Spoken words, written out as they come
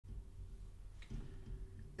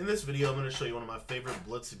In this video, I'm going to show you one of my favorite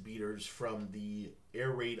blitz beaters from the air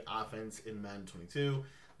raid offense in Madden 22.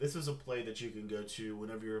 This is a play that you can go to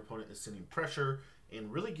whenever your opponent is sending pressure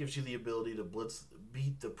and really gives you the ability to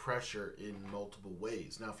beat the pressure in multiple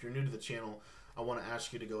ways. Now, if you're new to the channel, I want to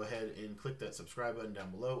ask you to go ahead and click that subscribe button down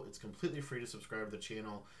below. It's completely free to subscribe to the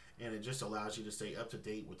channel, and it just allows you to stay up to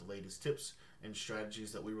date with the latest tips and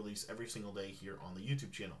strategies that we release every single day here on the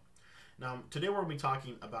YouTube channel. Now, today we're going to be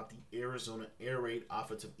talking about the Arizona Air Raid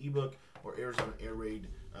Offensive ebook or Arizona Air Raid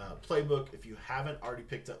Playbook. If you haven't already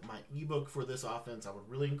picked up my ebook for this offense, I would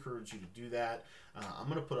really encourage you to do that. I'm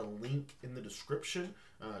going to put a link in the description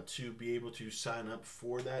to be able to sign up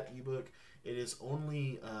for that ebook. It is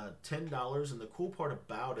only $10, and the cool part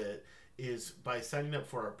about it is by signing up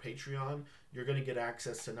for our Patreon, you're going to get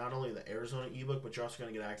access to not only the Arizona ebook, but you're also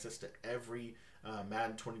going to get access to every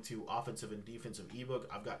Madden 22 offensive and defensive ebook.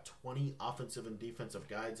 I've got 20 offensive and defensive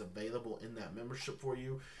guides available in that membership for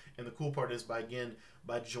you. And the cool part is, by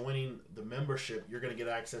joining the membership, you're going to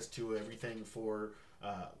get access to everything for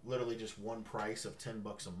literally just one price of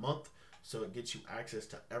 $10 a month. So it gets you access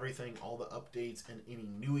to everything, all the updates, and any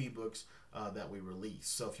new ebooks that we release.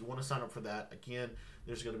 So if you want to sign up for that, again,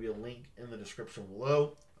 there's going to be a link in the description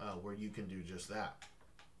below where you can do just that.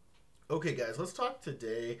 Okay, guys, let's talk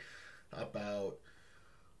today about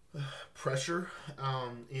pressure,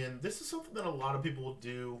 and this is something that a lot of people will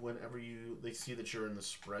do whenever they see that you're in the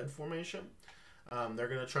spread formation. They're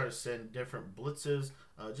going to try to send different blitzes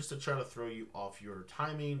just to try to throw you off your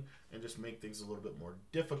timing and just make things a little bit more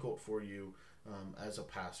difficult for you as a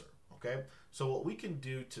passer. Okay, so what we can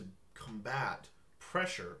do to combat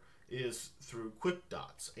pressure is through quick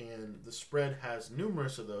dots, and the spread has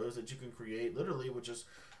numerous of those that you can create literally with just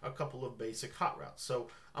a couple of basic hot routes. So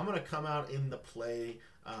I'm going to come out in the play.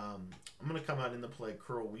 Curl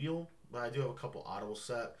wheel, but I do have a couple audibles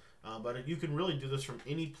set. But you can really do this from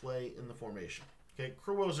any play in the formation. Okay,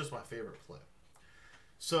 curl wheel is just my favorite play.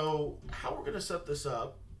 So how we're going to set this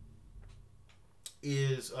up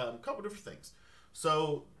is a couple different things.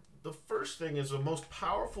 So the first thing is the most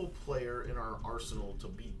powerful player in our arsenal to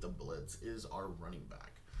beat the blitz is our running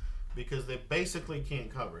back, because they basically can't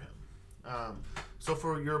cover him. So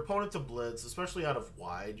for your opponent to blitz, especially out of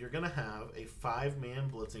wide, you're going to have a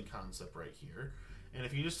 5-man blitzing concept right here. And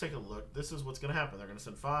if you just take a look, this is what's going to happen. They're going to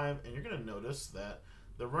send 5, and you're going to notice that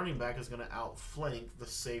the running back is going to outflank the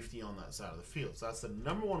safety on that side of the field. So that's the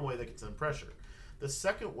number one way they can send pressure. The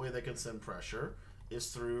second way they can send pressure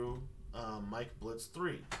is through Mike Blitz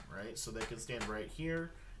 3, right? So they can stand right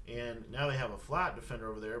here, and now they have a flat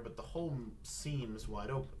defender over there, but the whole seam is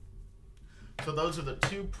wide open. So those are the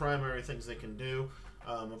two primary things they can do.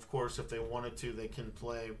 Of course, if they wanted to, they can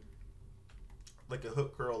play like a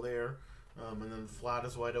hook curl there, and then the flat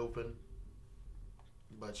is wide open.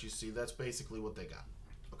 But you see, that's basically what they got.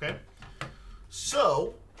 Okay?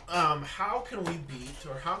 So, how can we beat,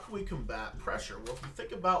 or how can we combat pressure? Well, if you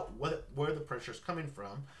think about where the pressure is coming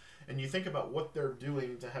from, and you think about what they're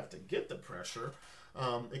doing to have to get the pressure,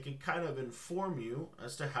 it can kind of inform you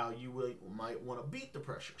as to how you might want to beat the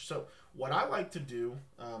pressure. So what I like to do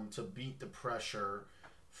to beat the pressure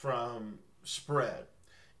from spread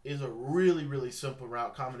is a really, really simple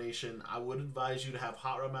route combination. I would advise you to have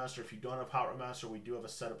Hot Route Master. If you don't have Hot Route Master, we do have a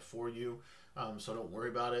setup for you, so don't worry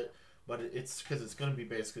about it. But it's because it's going to be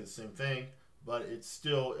basically the same thing, but it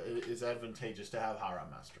still is advantageous to have Hot Route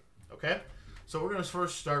Master. Okay? So we're going to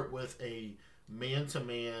first start with a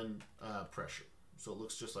man-to-man pressure. So it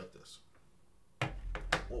looks just like this.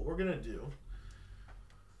 What we're going to do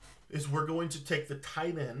is we're going to take the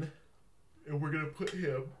tight end and we're going to put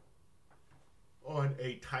him on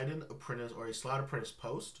a tight end apprentice or a slot apprentice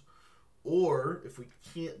post. Or if we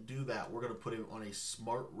can't do that, we're going to put him on a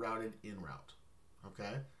smart routed in route.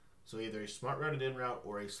 Okay? So either a smart routed in route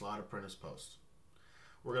or a slot apprentice post.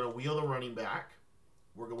 We're going to wheel the running back.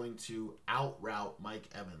 We're going to out route Mike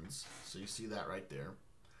Evans. So you see that right there.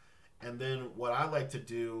 And then what I like to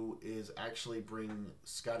do is actually bring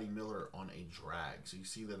Scotty Miller on a drag. So you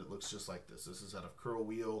see that it looks just like this. This is out of curl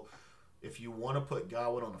wheel. If you want to put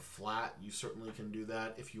Godwin on a flat, you certainly can do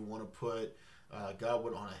that. If you want to put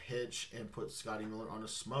Godwin on a hitch and put Scotty Miller on a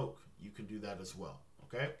smoke, you can do that as well.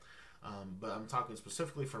 Okay? But I'm talking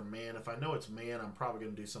specifically for man. If I know it's man, I'm probably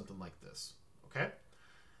going to do something like this. Okay?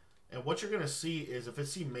 And what you're going to see is if I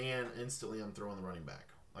see man, instantly I'm throwing the running back.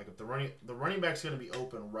 Like if the running back's going to be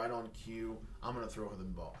open right on cue, I'm going to throw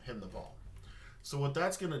him the ball. So what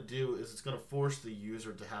that's going to do is it's going to force the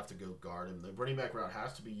user to have to go guard him. The running back route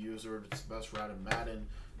has to be user. It's the best route in Madden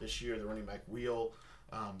this year, the running back wheel.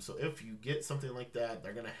 So if you get something like that,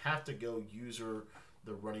 they're going to have to go user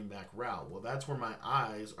the running back route. Well, that's where my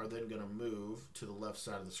eyes are then going to move to the left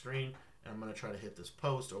side of the screen, and I'm going to try to hit this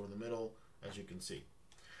post over the middle, as you can see.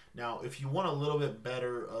 Now, if you want a little bit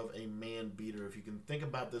better of a man beater, if you can think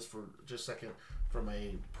about this for just a second from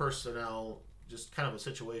a personnel, just kind of a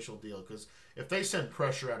situational deal, because if they send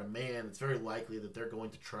pressure at a man, it's very likely that they're going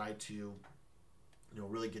to try to,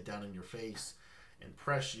 really get down in your face and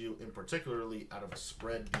press you, and particularly out of a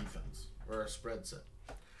spread defense or a spread set,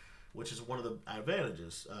 which is one of the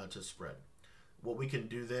advantages to spread. What we can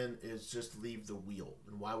do then is just leave the wheel.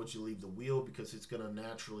 And why would you leave the wheel? Because it's going to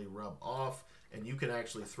naturally rub off, and you can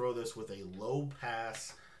actually throw this with a low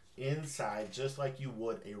pass inside, just like you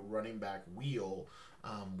would a running back wheel,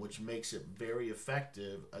 which makes it very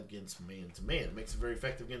effective against man-to-man. It makes it very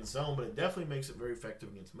effective against zone, but it definitely makes it very effective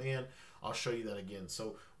against man. I'll show you that again.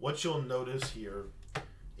 So what you'll notice here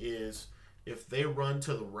is if they run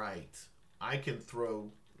to the right, I can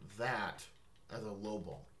throw that as a low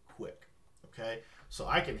ball quick. Okay, so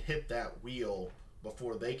I can hit that wheel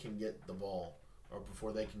before they can get the ball or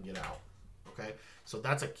before they can get out. Okay, so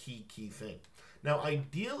that's a key thing. Now,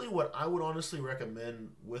 ideally, what I would honestly recommend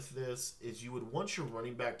with this is you would want your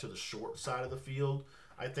running back to the short side of the field.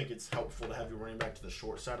 I think it's helpful to have your running back to the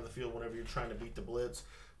short side of the field whenever you're trying to beat the blitz,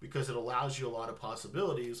 because it allows you a lot of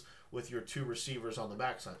possibilities with your two receivers on the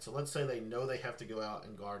backside. So let's say they know they have to go out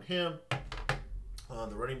and guard him,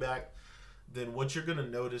 the running back. Then what you're going to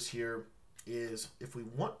notice here is if we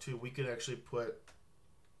want to, we could actually put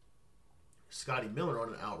Scotty Miller on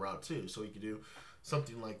an out route too. So we could do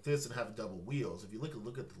something like this and have double wheels. If you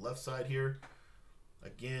look at the left side here,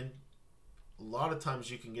 again, a lot of times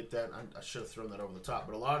you can get that. I should have thrown that over the top,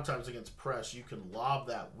 but a lot of times against press, you can lob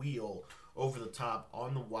that wheel over the top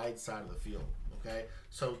on the wide side of the field. Okay,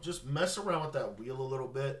 so just mess around with that wheel a little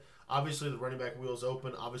bit. Obviously, the running back wheel is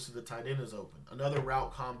open. Obviously, the tight end is open. Another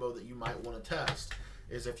route combo that you might want to test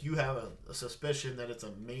is if you have a suspicion that it's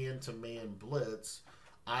a man-to-man blitz,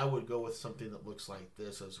 I would go with something that looks like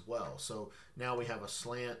this as well. So now we have a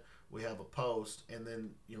slant, we have a post, and then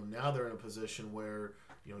now they're in a position where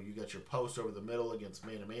you got your post over the middle against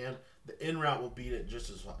man-to-man. The in route will beat it just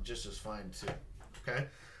as fine too. Okay,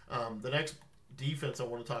 the next defense I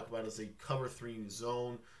want to talk about is a cover 3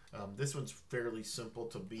 zone. This one's fairly simple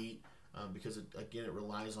to beat because it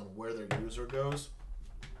relies on where their user goes.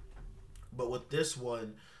 But with this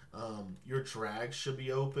one, your drag should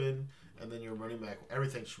be open, and then your running back,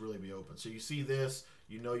 everything should really be open. So you see this,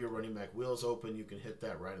 your running back wheel is open, you can hit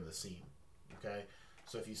that right in the seam. Okay,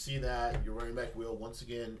 so if you see that, your running back wheel, once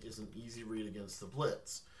again, is an easy read against the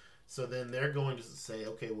blitz. So then they're going to say,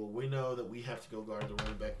 okay, well, we know that we have to go guard the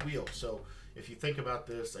running back wheel. So if you think about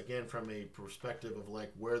this, again, from a perspective of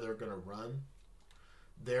like where they're going to run,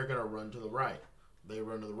 they're going to run to the right. They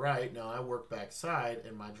run to the right. Now I work backside,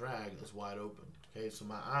 and my drag is wide open. Okay, so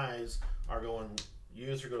my eyes are going,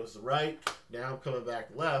 user goes to the right. Now I'm coming back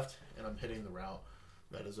left, and I'm hitting the route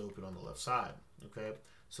that is open on the left side. Okay,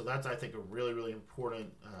 so that's, I think, a really, really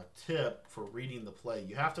important tip for reading the play.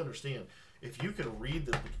 You have to understand, if you can read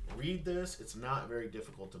this, it's not very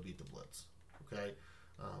difficult to beat the blitz. Okay,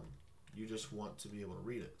 you just want to be able to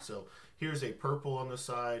read it. So here's a purple on the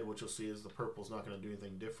side. What you'll see is the purple's not going to do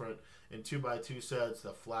anything different. In 2x2 sets,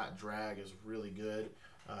 the flat drag is really good.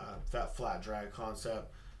 That flat drag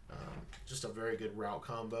concept, just a very good route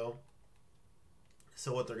combo.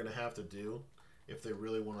 So what they're going to have to do, if they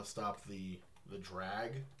really want to stop the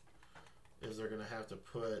drag, is they're going to have to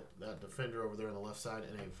put that defender over there on the left side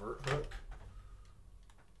in a vert hook.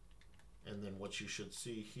 And then what you should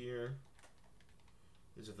see here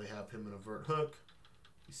is if they have him in a vert hook,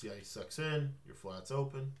 you see how he sucks in, your flat's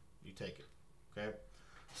open, you take it. Okay,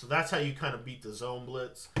 so that's how you kind of beat the zone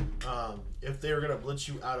blitz. If they're going to blitz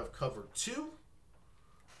you out of cover 2,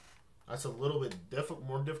 that's a little bit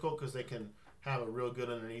more difficult because they can have a real good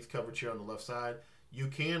underneath coverage here on the left side. You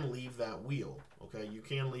can leave that wheel. Okay, you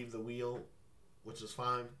can leave the wheel, which is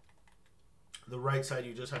fine. The right side,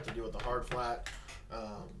 you just have to deal with the hard flat.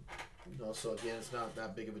 So again, it's not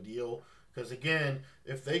that big of a deal. Because, again,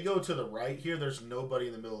 if they go to the right here, there's nobody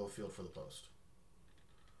in the middle of the field for the post.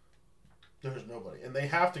 There's nobody. And they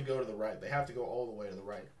have to go to the right. They have to go all the way to the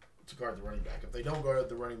right to guard the running back. If they don't guard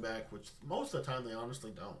the running back, which most of the time they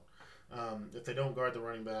honestly don't, if they don't guard the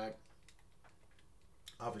running back,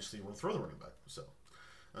 obviously you want to throw the running back. So,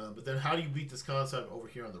 but then how do you beat this concept over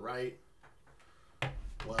here on the right?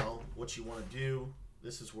 Well, what you want to do,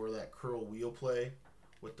 this is where that curl wheel play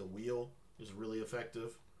with the wheel is really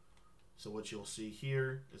effective. So what you'll see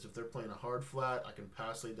here is if they're playing a hard flat, I can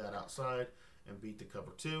pass lead that outside and beat the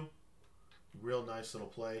cover 2. Real nice little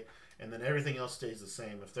play. And then everything else stays the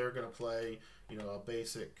same. If they're going to play, a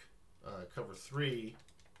basic cover 3,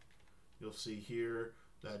 you'll see here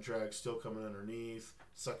that drag still coming underneath,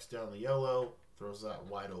 sucks down the yellow, throws that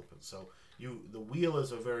wide open. So the wheel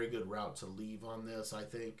is a very good route to leave on this, I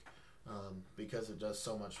think, because it does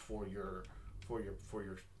so much for your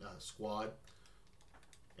squad.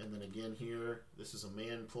 And then again here, this is a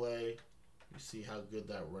man play. You see how good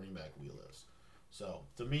that running back wheel is. So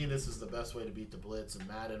to me, this is the best way to beat the blitz in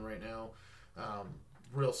Madden right now.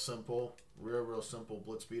 Real simple, real simple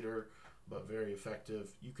blitz beater, but very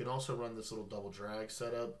effective. You can also run this little double drag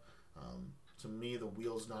setup. To me, the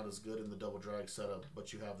wheel's not as good in the double drag setup,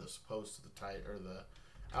 but you have this post to the tight or the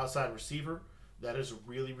outside receiver. That is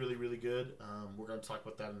really good. We're going to talk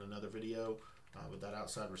about that in another video. With that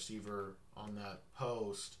outside receiver on that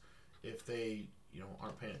post, if they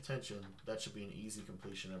aren't paying attention, that should be an easy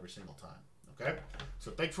completion every single time. Okay,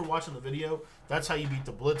 so thanks for watching the video. That's how you beat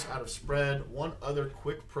the blitz out of spread. One other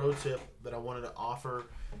quick pro tip that I wanted to offer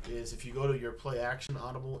is if you go to your play action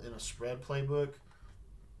audible in a spread playbook,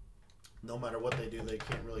 no matter what they do, they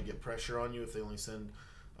can't really get pressure on you if they only send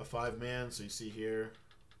a 5-man. So you see here,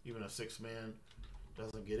 even a 6-man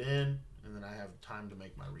doesn't get in, and then I have time to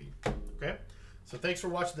make my read. Okay, so thanks for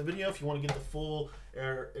watching the video. If you want to get the full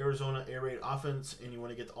Arizona Air Raid offense and you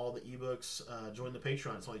want to get all the ebooks, join the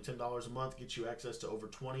Patreon. It's only $10 a month, gets you access to over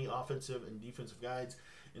 20 offensive and defensive guides.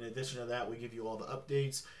 In addition to that, we give you all the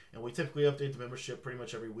updates, and we typically update the membership pretty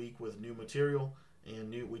much every week with new material.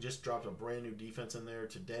 And we just dropped a brand new defense in there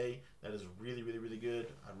today that is really good.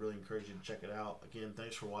 I'd really encourage you to check it out. Again,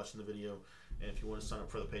 thanks for watching the video, and if you want to sign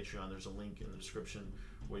up for the Patreon, there's a link in the description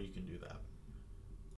where you can do that.